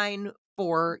 Mine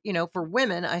for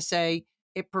women, I say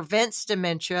it prevents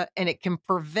dementia and it can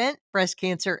prevent breast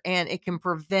cancer and it can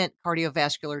prevent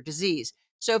cardiovascular disease.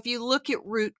 So if you look at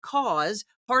root cause,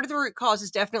 part of the root cause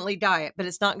is definitely diet, but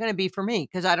it's not going to be for me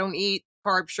because I don't eat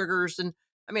carb, sugars, and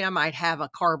I might have a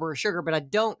carb or a sugar, but I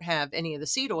don't have any of the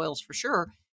seed oils for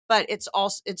sure. But it's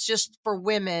just for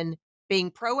women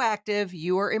being proactive.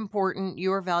 You are important,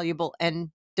 you are valuable,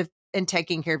 and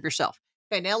taking care of yourself.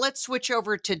 Okay, now let's switch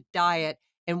over to diet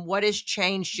and what has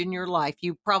changed in your life.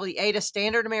 You probably ate a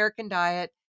standard American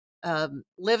diet.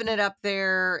 living it up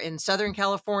there in Southern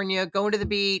California, going to the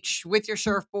beach with your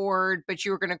surfboard, but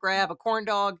you were going to grab a corn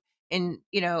dog and,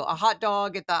 a hot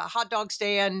dog at the hot dog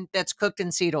stand that's cooked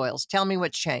in seed oils. Tell me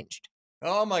what's changed.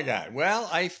 Oh my God. Well,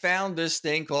 I found this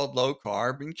thing called low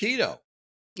carb and keto.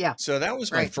 Yeah. So that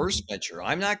was my Right. first venture.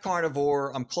 I'm not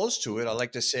carnivore. I'm close to it. I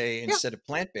like to say Yeah. instead of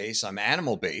plant-based, I'm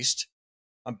animal-based.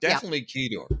 I'm Yeah. definitely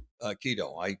keto.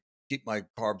 I keep my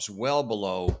carbs well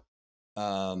below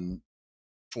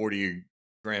 40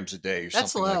 grams a day or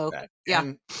That's something like low. that. Yeah.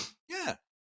 And yeah,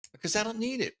 because I don't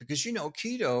need it. Because,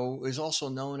 keto is also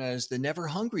known as the never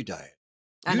hungry diet.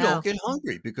 I You know. don't get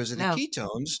hungry because of the No.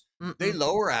 ketones. They Mm-mm.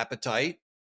 lower appetite.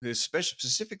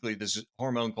 Specifically, there's a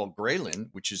hormone called ghrelin,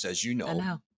 which is, as you I know,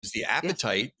 know. is the Yes.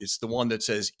 appetite. It's the one that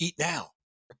says, eat now,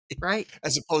 Right.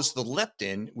 as opposed to the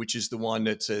leptin, which is the one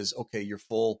that says, okay, you're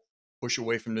full, push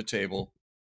away from the table.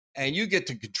 And you get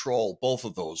to control both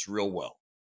of those real well.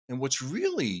 And what's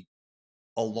really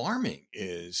alarming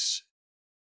is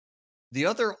the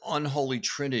other unholy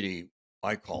trinity,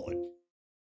 I call it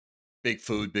big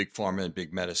food, big pharma, and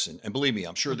big medicine. And believe me,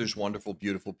 I'm sure there's wonderful,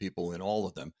 beautiful people in all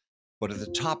of them. But at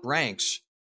the top ranks,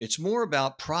 it's more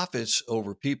about profits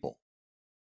over people.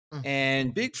 Mm.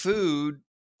 And big food,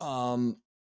 in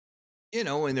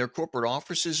their corporate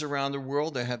offices around the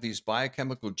world, they have these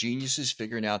biochemical geniuses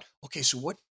figuring out, okay, so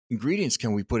what ingredients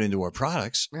can we put into our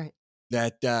products Right.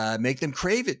 that make them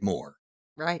crave it more?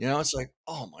 Right. It's like,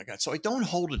 oh my God. So I don't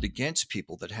hold it against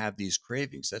people that have these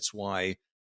cravings. That's why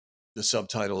the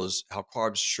subtitle is How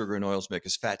Carbs, Sugar, and Oils Make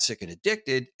Us Fat, Sick, and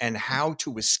Addicted, and How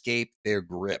to Escape Their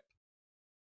Grip.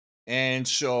 And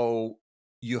so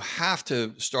you have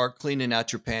to start cleaning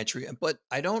out your pantry. But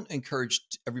I don't encourage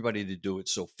everybody to do it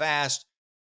so fast.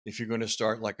 If you're going to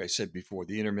start, like I said before,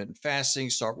 the intermittent fasting,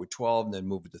 start with 12 and then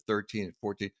move it to 13 and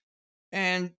 14.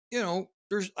 And,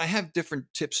 I have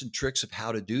different tips and tricks of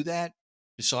how to do that,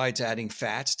 besides adding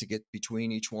fats to get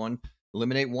between each one.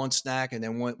 Eliminate one snack. And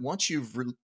then once you've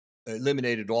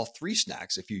eliminated all three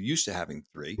snacks, if you're used to having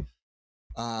three,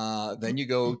 then you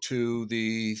go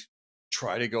to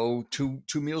try to go two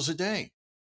meals a day.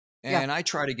 And Yeah. I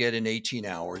try to get in 18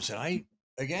 hours. And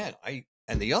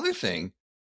and the other thing,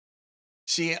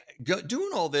 see,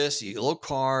 doing all this, the low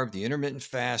carb, the intermittent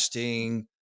fasting,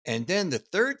 and then the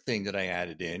third thing that I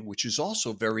added in, which is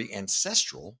also very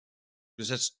ancestral, because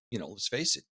that's, let's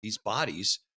face it, these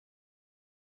bodies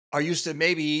are used to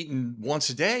maybe eating once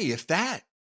a day, if that,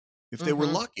 if they were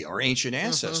lucky, our ancient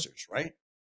ancestors, right?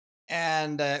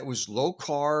 And it was low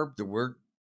carb.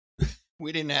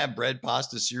 We didn't have bread,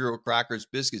 pasta, cereal, crackers,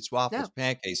 biscuits, waffles,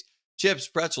 pancakes, chips,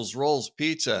 pretzels, rolls,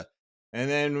 pizza, and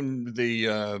then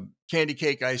the candy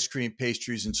cake, ice cream,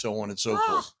 pastries, and so on and so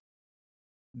forth.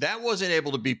 That wasn't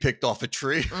able to be picked off a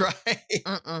tree,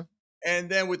 right? And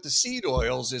then with the seed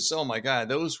oils, it's, oh my God,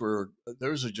 those are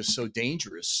just so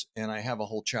dangerous. And I have a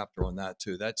whole chapter on that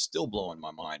too. That's still blowing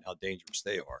my mind how dangerous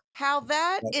they are. How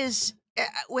that is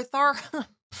with our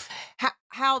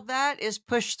how that is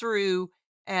pushed through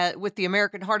with the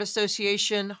American Heart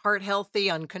Association, Heart Healthy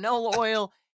on canola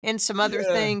oil and some other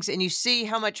things, and you see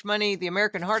how much money the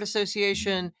American Heart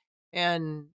Association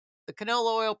and the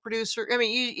canola oil producer. I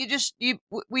mean,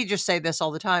 we just say this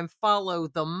all the time: follow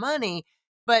the money.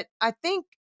 But I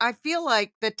feel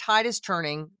like the tide is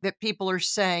turning. That people are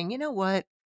saying, you know what,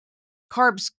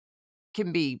 carbs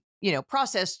can be,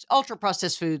 processed, ultra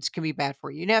processed foods can be bad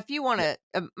for you. Now, if you want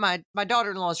to, my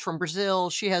daughter-in-law is from Brazil.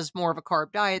 She has more of a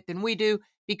carb diet than we do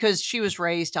because she was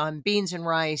raised on beans and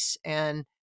rice and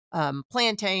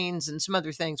plantains and some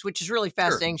other things, which is really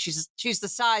fascinating. She's the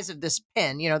size of this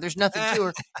pen. There's nothing to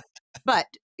her, but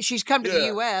she's come to the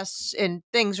U.S. and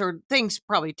things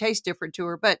probably taste different to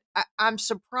her. But I'm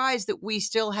surprised that we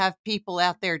still have people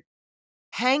out there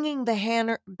hanging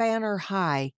the banner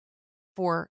high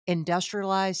for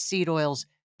industrialized seed oils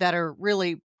that are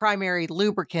really primary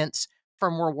lubricants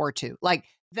from World War II. Like,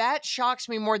 that shocks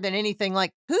me more than anything.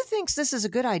 Like, who thinks this is a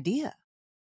good idea?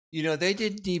 They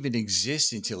didn't even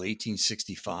exist until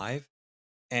 1865.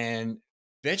 And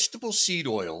vegetable seed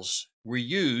oils were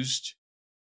used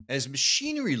as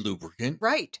machinery lubricant.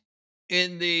 Right.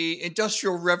 In the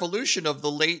Industrial Revolution of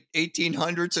the late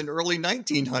 1800s and early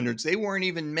 1900s. They weren't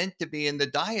even meant to be in the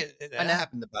diet. That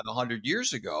happened about 100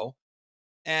 years ago.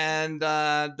 And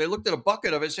they looked at a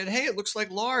bucket of it and said, hey, it looks like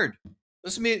lard.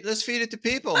 Let's feed it to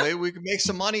people. Maybe we can make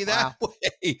some money that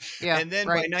way. Yeah, and then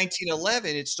by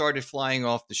 1911, it started flying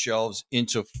off the shelves in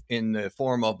the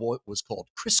form of what was called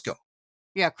Crisco.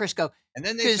 Yeah, Crisco. And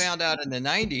then they found out in the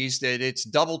 90s that it's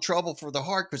double trouble for the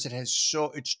heart because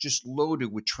it's just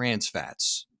loaded with trans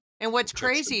fats. And what's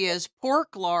protects the crazy is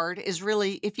pork lard is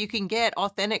really, if you can get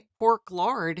authentic pork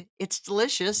lard, it's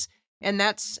delicious. And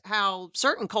that's how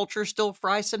certain cultures still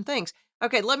fry some things.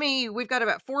 Okay, we've got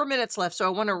about 4 minutes left. So I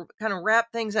want to kind of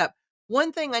wrap things up.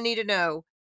 One thing I need to know.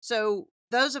 So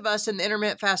those of us in the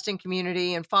intermittent fasting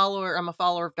community and I'm a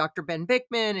follower of Dr. Ben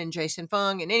Bickman and Jason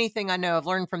Fung, and anything I know I've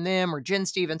learned from them or Jen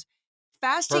Stevens.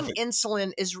 Fasting perfect.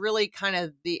 insulin is really kind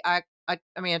of I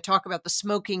talk about the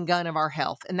smoking gun of our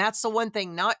health. And that's the one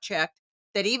thing not checked,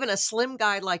 that even a slim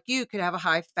guy like you could have a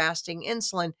high fasting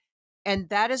insulin. And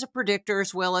that is a predictor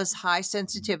as well as high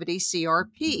sensitivity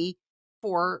CRP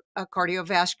for a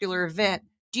cardiovascular event.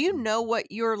 Do you know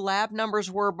what your lab numbers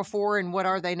were before and what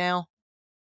are they now?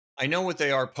 I know what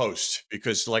they are post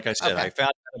because, like I said, Okay. I found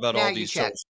out about Now all you these.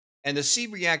 check. And the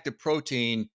C-reactive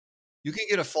protein, you can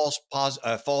get a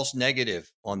false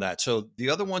negative on that. So the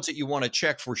other ones that you want to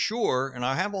check for sure, and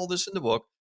I have all this in the book,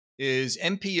 is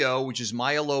MPO, which is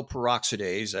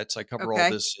myeloperoxidase. I cover all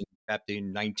Okay. this in chapter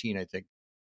 19, I think,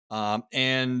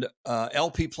 and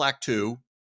LP plaque 2,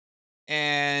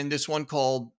 and this one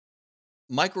called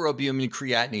microalbumin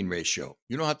creatinine ratio.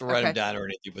 You don't have to write them Okay. down or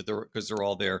anything, but they're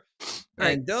all there.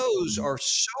 Right. And those are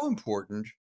so important,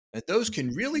 and those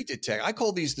can really detect. I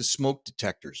call these the smoke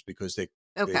detectors because they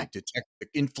Okay. detect the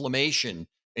inflammation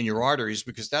in your arteries,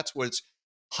 because that's what's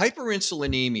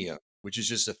hyperinsulinemia, which is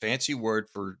just a fancy word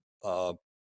for High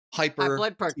hyper,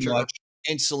 blood too pressure. much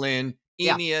insulin.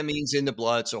 Yeah. Emia means in the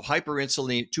blood, so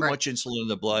hyperinsulin, too Right. much insulin in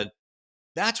the blood.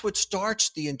 That's what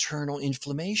starts the internal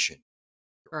inflammation,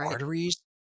 your Right. arteries.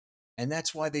 And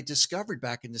that's why they discovered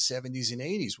back in the 70s and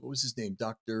 80s, what was his name?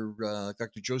 Dr.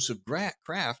 Joseph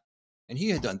Kraft. And he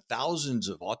had done thousands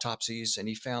of autopsies, and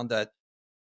he found that,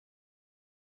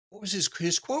 what was his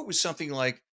quote was something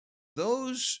like,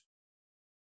 those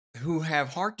who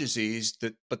have heart disease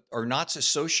but are not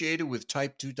associated with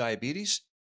type 2 diabetes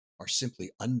are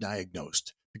simply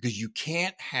undiagnosed, because you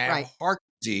can't have Right. heart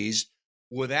disease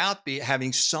without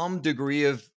having some degree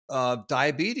of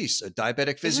diabetes, a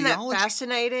diabetic Isn't that physiology.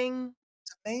 fascinating?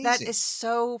 It's That amazing. is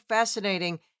so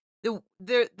fascinating.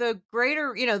 The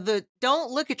greater, the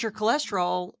don't look at your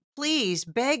cholesterol. Please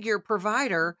beg your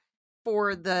provider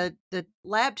for the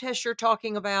lab test you're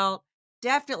talking about.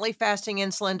 Definitely fasting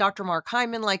insulin. Dr. Mark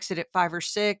Hyman likes it at 5 or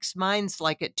 6. Mine's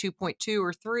like at 2.2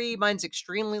 or 3. Mine's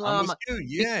extremely low. I'm with you.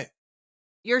 Yeah,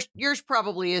 Yours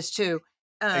probably is too.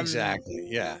 Um, exactly.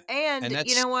 Yeah. And and you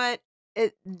that's know what?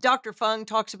 Dr. Fung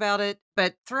talks about it,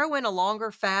 but throw in a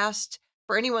longer fast.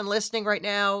 For anyone listening right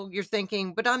now, you're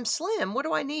thinking, but I'm slim. What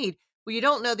do I need? Well, you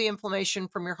don't know the inflammation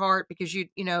from your heart because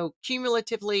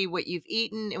cumulatively what you've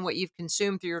eaten and what you've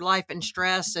consumed through your life and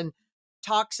stress and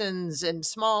toxins and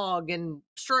smog and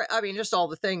just all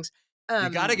the things. you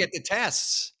got to Um, get the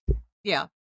tests. yeah,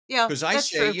 yeah, Because I that's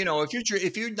say, true.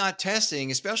 if you're not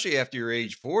testing, especially after you're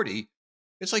age 40,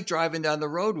 it's like driving down the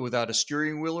road without a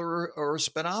steering wheel or a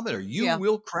speedometer. You Yeah,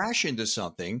 will crash into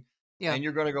something, yeah. and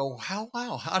you're going to go, how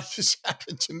did this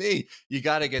happen to me? You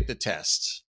got to get the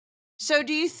tests. So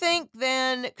do you think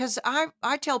then, because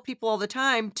I tell people all the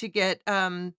time to get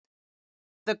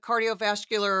the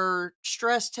cardiovascular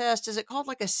stress test. Is it called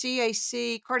like a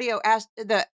CAC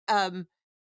the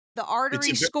It's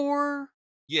artery score?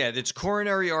 Yeah, that's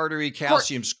coronary artery Cor-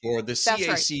 calcium score, the that's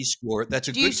right. CAC score. That's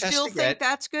a Do you good test still to think get.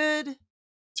 that's good?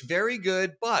 It's very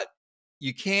good, but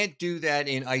you can't do that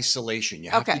in isolation.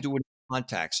 You have to Okay. do it in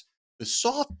contacts. The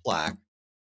soft plaque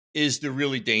is the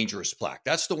really dangerous plaque.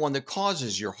 That's the one that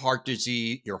causes your heart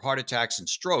disease, your heart attacks and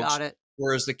strokes. Got it.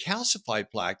 Whereas the calcified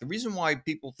plaque, the reason why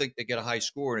people think they get a high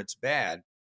score and it's bad,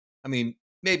 I mean,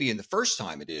 maybe in the first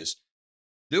time it is.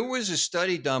 There was a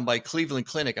study done by Cleveland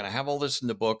Clinic, and I have all this in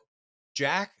the book,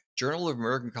 Jack, Journal of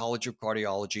American College of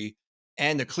Cardiology,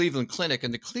 and the Cleveland Clinic.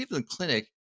 And the Cleveland Clinic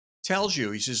tells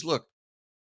you, he says, look,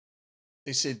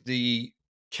 they said the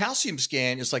calcium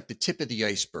scan is like the tip of the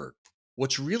iceberg.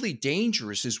 What's really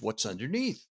dangerous is what's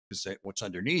underneath. Because what's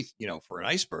underneath, for an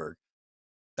iceberg,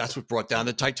 that's what brought down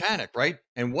the Titanic, right?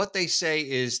 And what they say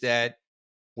is that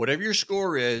whatever your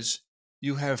score is,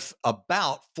 you have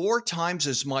about 4 times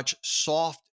as much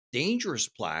soft, dangerous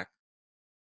plaque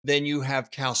than you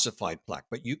have calcified plaque.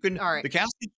 But All right. the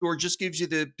calcium score just gives you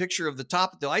the picture of the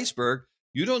top of the iceberg.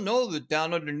 You don't know that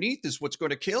down underneath is what's going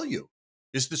to kill you,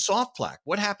 is the soft plaque.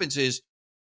 What happens is,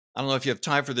 I don't know if you have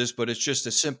time for this, but it's just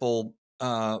a simple,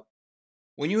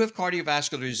 when you have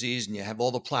cardiovascular disease and you have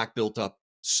all the plaque built up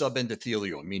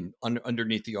subendothelial, I mean,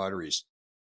 underneath the arteries,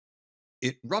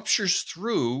 it ruptures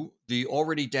through the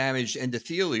already damaged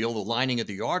endothelial, the lining of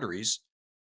the arteries.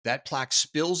 That plaque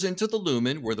spills into the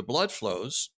lumen where the blood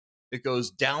flows. It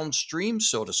goes downstream,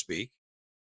 so to speak.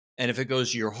 And if it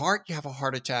goes to your heart, you have a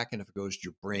heart attack. And if it goes to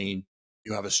your brain,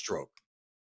 you have a stroke.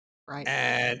 Right.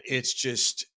 And it's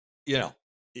just,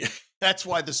 that's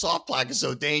why the soft plaque is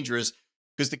so dangerous,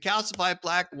 because the calcified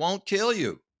plaque won't kill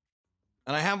you.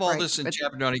 And I have all this in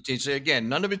chapter 19. So again,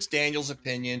 none of it's Daniel's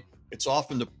opinion. It's all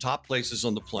from the top places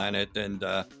on the planet. And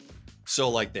so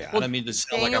like that. Well, I mean,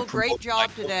 Daniel, great job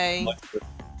today.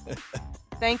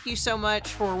 Thank you so much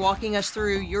for walking us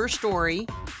through your story.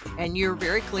 And you're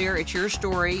very clear. It's your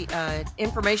story.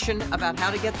 Information about how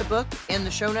to get the book in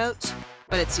the show notes.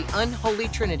 But it's the Unholy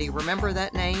Trinity. Remember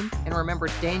that name, and remember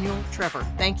Daniel Trevor.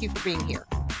 Thank you for being here.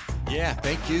 Yeah,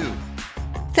 thank you.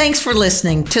 Thanks for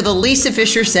listening to the Lisa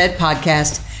Fisher Said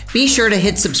podcast. Be sure to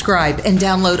hit subscribe and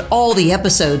download all the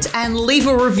episodes and leave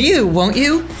a review, won't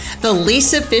you? The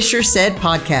Lisa Fisher Said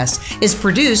podcast is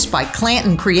produced by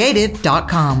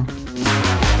ClantonCreative.com.